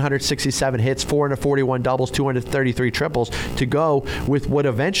 1,467 hits, 441 doubles, 233 triples to go with what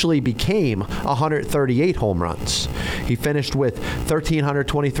eventually became 138 home runs. He finished with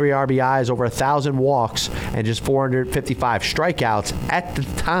 1,323 RBIs, over 1,000 walks, and just 455 strikeouts at the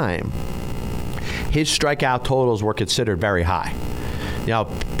time. His strikeout totals were considered very high.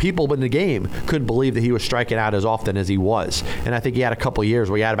 People in the game couldn't believe that he was striking out as often as he was. And I think he had a couple of years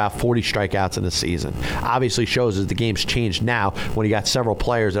where he had about 40 strikeouts in the season. Obviously shows that the game's changed now when you got several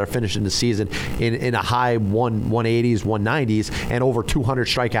players that are finishing the season in a high 180s, 190s, and over 200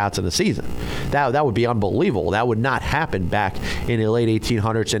 strikeouts in the season. That would be unbelievable. That would not happen back in the late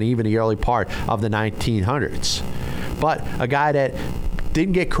 1800s and even the early part of the 1900s. But a guy that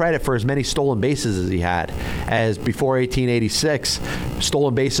didn't get credit for as many stolen bases as he had, as before 1886,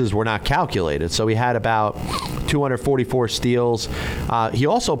 stolen bases were not calculated. So he had about 244 steals. He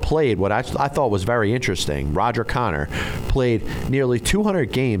also played what I thought was very interesting. Roger Connor played nearly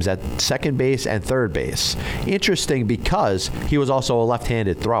 200 games at second base and third base. Interesting because he was also a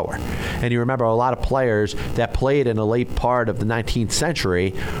left-handed thrower. And you remember a lot of players that played in the late part of the 19th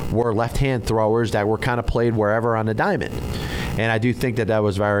century were left-hand throwers that were kind of played wherever on the diamond. And I do think that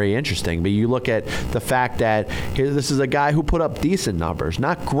was very interesting. But you look at the fact that this is a guy who put up decent numbers,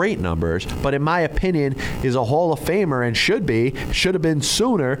 not great numbers, but in my opinion is a Hall of Famer and should have been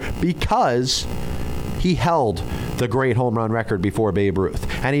sooner because he held the great home run record before Babe Ruth.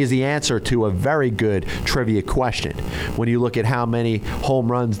 And he is the answer to a very good trivia question. When you look at how many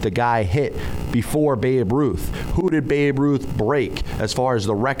home runs the guy hit before Babe Ruth, who did Babe Ruth break as far as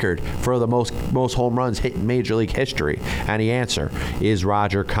the record for the most home runs hit in Major League history? And the answer is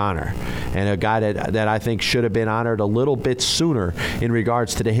Roger Connor. And a guy that I think should have been honored a little bit sooner in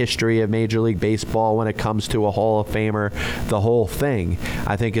regards to the history of Major League Baseball when it comes to a Hall of Famer, the whole thing.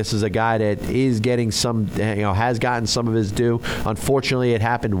 I think this is a guy that is getting has gotten some of his due. Unfortunately, it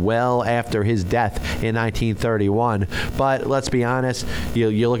happened well after his death in 1931. But let's be honest,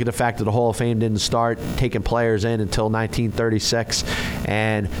 you look at the fact that the Hall of Fame didn't start taking players in until 1936,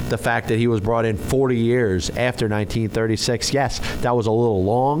 and the fact that he was brought in 40 years after 1936. Yes, that was a little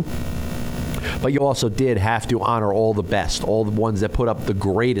long. But you also did have to honor all the best, all the ones that put up the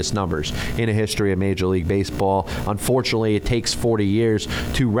greatest numbers in the history of Major League Baseball. Unfortunately, it takes 40 years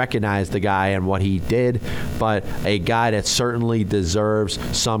to recognize the guy and what he did, but a guy that certainly deserves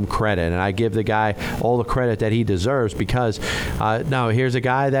some credit. And I give the guy all the credit that he deserves because, now here's a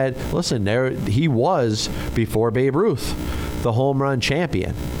guy that, listen, he was, before Babe Ruth, the home run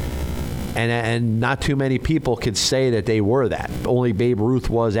champion. And not too many people could say that they were that. Only Babe Ruth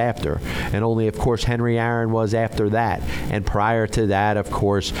was after. And only, of course, Henry Aaron was after that. And prior to that, of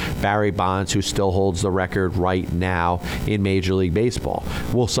course, Barry Bonds, who still holds the record right now in Major League Baseball.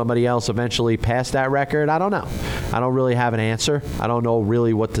 Will somebody else eventually pass that record? I don't know. I don't really have an answer. I don't know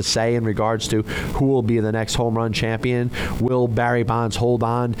really what to say in regards to who will be the next home run champion. Will Barry Bonds hold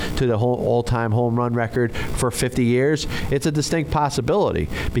on to the all-time home run record for 50 years? It's a distinct possibility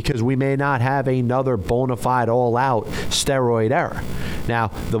because we may not have another bona fide all-out steroid era. Now,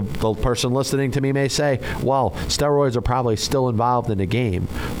 the person listening to me may say, well, steroids are probably still involved in the game.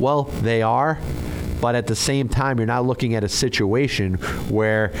 Well, they are. But at the same time, you're not looking at a situation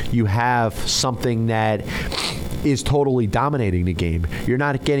where you have something that is totally dominating the game. You're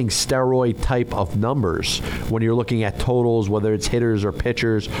not getting steroid type of numbers when you're looking at totals, whether it's hitters or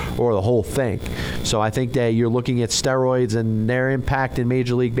pitchers or the whole thing. So I think that you're looking at steroids and their impact in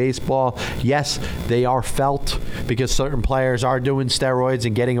Major League Baseball. Yes, they are felt because certain players are doing steroids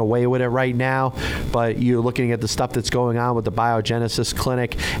and getting away with it right now. But you're looking at the stuff that's going on with the Biogenesis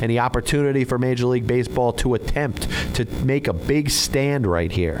Clinic and the opportunity for Major League Baseball to attempt to make a big stand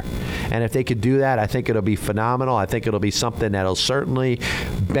right here. And if they could do that, I think it'll be phenomenal. I think it'll be something that'll certainly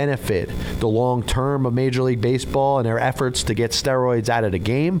benefit the long term of Major League Baseball and their efforts to get steroids out of the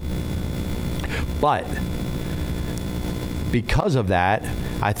game. But because of that,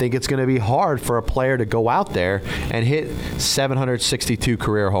 I think it's going to be hard for a player to go out there and hit 762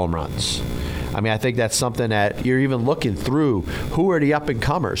 career home runs. I mean, I think that's something that you're even looking through. Who are the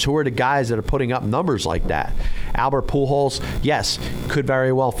up-and-comers? Who are the guys that are putting up numbers like that? Albert Pujols, yes, could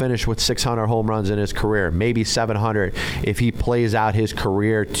very well finish with 600 home runs in his career, maybe 700 if he plays out his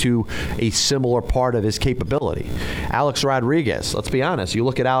career to a similar part of his capability. Alex Rodriguez, let's be honest, you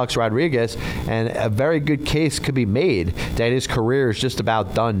look at Alex Rodriguez, and a very good case could be made that his career is just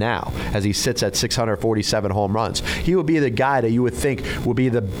about done now as he sits at 647 home runs. He would be the guy that you would think would be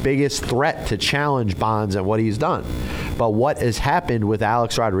the biggest threat to challenge Bonds and what he's done. But what has happened with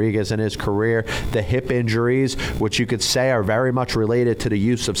Alex Rodriguez in his career, the hip injuries, which you could say are very much related to the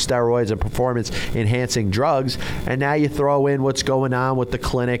use of steroids and performance-enhancing drugs, and now you throw in what's going on with the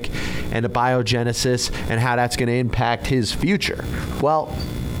clinic and the biogenesis and how that's going to impact his future. Well,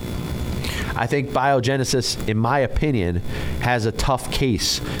 I think biogenesis, in my opinion, has a tough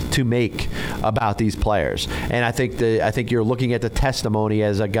case to make about these players, and I think you're looking at the testimony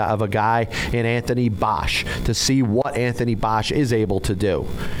of a guy in Anthony Bosch to see what Anthony Bosch is able to do,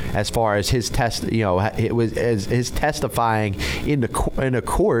 as far as his his testifying in a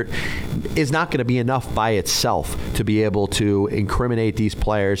court is not going to be enough by itself to be able to incriminate these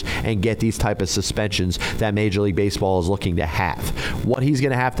players and get these type of suspensions that Major League Baseball is looking to have. What he's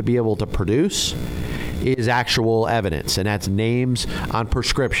going to have to be able to produce is actual evidence, and that's names on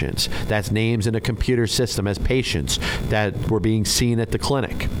prescriptions. That's names in a computer system as patients that were being seen at the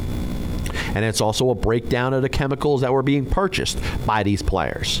clinic. And it's also a breakdown of the chemicals that were being purchased by these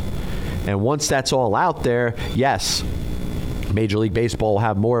players. And once that's all out there, yes, Major League Baseball will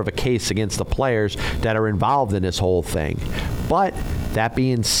have more of a case against the players that are involved in this whole thing. But that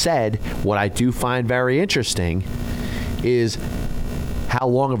being said, what I do find very interesting is how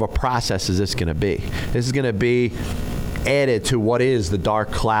long of a process is this going to be? This is going to be added to what is the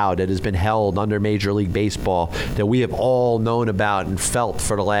dark cloud that has been held under Major League Baseball that we have all known about and felt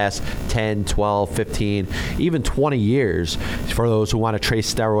for the last 10, 12, 15, even 20 years for those who want to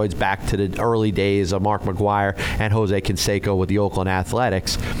trace steroids back to the early days of Mark McGwire and Jose Canseco with the Oakland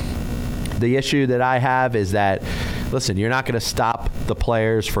Athletics. The issue that I have is that, listen, you're not going to stop the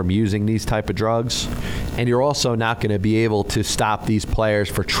players from using these type of drugs, and you're also not going to be able to stop these players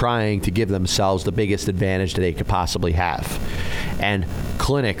for trying to give themselves the biggest advantage that they could possibly have. And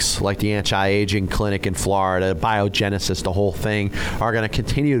clinics like the anti-aging clinic in Florida, Biogenesis, the whole thing, are going to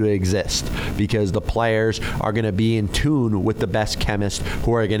continue to exist because the players are going to be in tune with the best chemists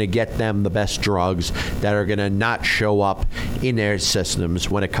who are going to get them the best drugs that are going to not show up in their systems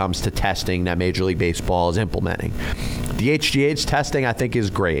when it comes to testing that Major League Baseball is implementing. The HGH testing, I think,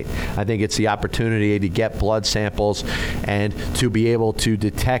 is great. I think it's the opportunity to get blood samples and to be able to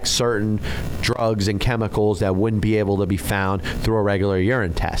detect certain drugs and chemicals that wouldn't be able to be found through a regular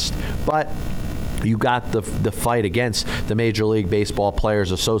urine test. But you got the fight against the Major League Baseball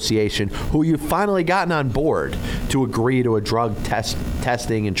Players Association, who you've finally gotten on board to agree to a drug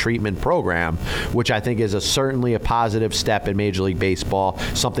testing and treatment program, which I think is certainly a positive step in Major League Baseball,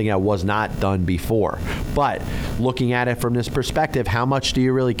 something that was not done before. But looking at it from this perspective, how much do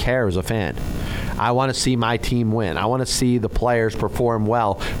you really care as a fan? I want to see my team win. I want to see the players perform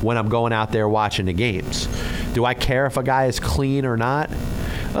well when I'm going out there watching the games. Do I care if a guy is clean or not?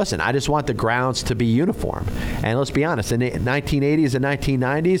 Listen, I just want the grounds to be uniform. And let's be honest, in the 1980s and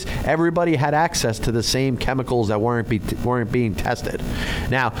 1990s, everybody had access to the same chemicals that weren't being tested.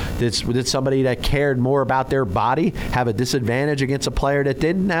 Now, did somebody that cared more about their body have a disadvantage against a player that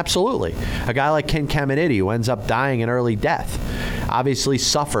didn't? Absolutely. A guy like Ken Caminiti, who ends up dying an early death, obviously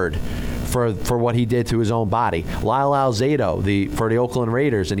suffered for what he did to his own body. Lyle Alzado, for the Oakland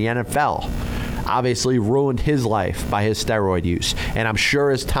Raiders in the NFL, obviously ruined his life by his steroid use. And I'm sure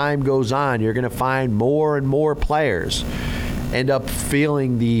as time goes on, you're going to find more and more players end up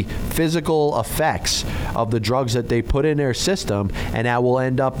feeling the physical effects of the drugs that they put in their system, and that will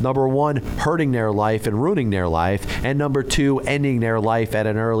end up, number one, hurting their life and ruining their life, and number two, ending their life at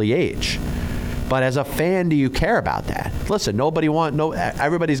an early age. But as a fan, do you care about that? Listen,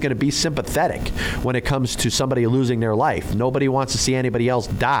 everybody's going to be sympathetic when it comes to somebody losing their life. Nobody wants to see anybody else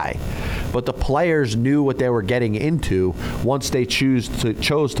die. But the players knew what they were getting into once they chose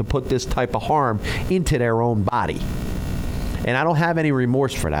to put this type of harm into their own body. And I don't have any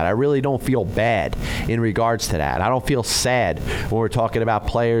remorse for that. I really don't feel bad in regards to that. I don't feel sad when we're talking about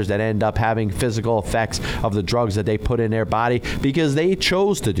players that end up having physical effects of the drugs that they put in their body because they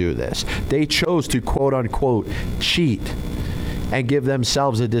chose to do this. They chose to, quote unquote, cheat and give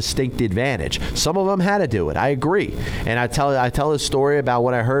themselves a distinct advantage. Some of them had to do it. I agree. And I tell a story about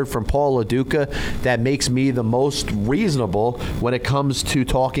what I heard from Paul Lo Duca that makes me the most reasonable when it comes to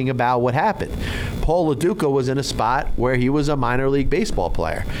talking about what happened. Paul Lo Duca was in a spot where he was a minor league baseball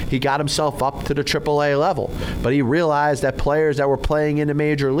player. He got himself up to the AAA level, but he realized that players that were playing in the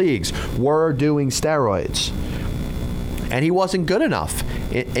major leagues were doing steroids. And he wasn't good enough.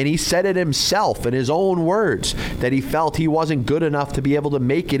 And he said it himself in his own words that he felt he wasn't good enough to be able to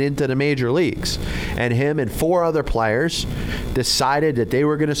make it into the major leagues. And him and 4 other players decided that they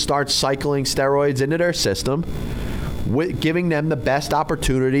were going to start cycling steroids into their system, giving them the best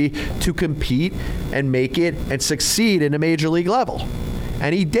opportunity to compete and make it and succeed in the major league level.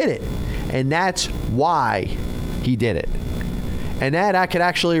 And he did it. And that's why he did it. And that I could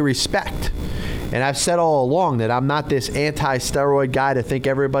actually respect. And I've said all along that I'm not this anti-steroid guy to think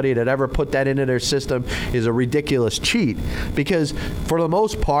everybody that ever put that into their system is a ridiculous cheat. Because for the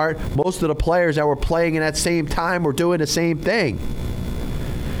most part, most of the players that were playing in that same time were doing the same thing.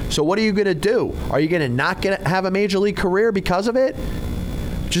 So what are you going to do? Are you going to not have a major league career because of it?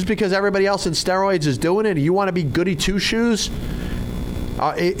 Just because everybody else in steroids is doing it and you want to be goody two-shoes?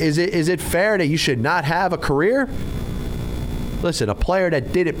 Is it fair that you should not have a career? Listen, a player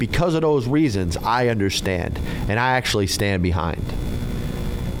that did it because of those reasons, I understand, and I actually stand behind.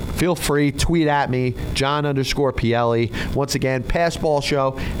 Feel free, tweet at me, John_Pielli. Once again, Passball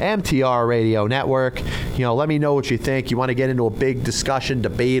Show, MTR Radio Network. Let me know what you think. You want to get into a big discussion,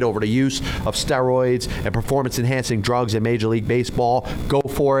 debate over the use of steroids and performance-enhancing drugs in Major League Baseball, go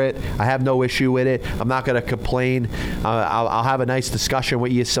for it. I have no issue with it. I'm not going to complain. I'll have a nice discussion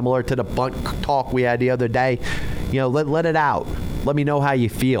with you, similar to the bunt talk we had the other day. Let it out. Let me know how you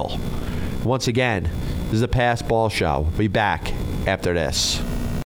feel. Once again, this is the Passball Show. We'll be back after this.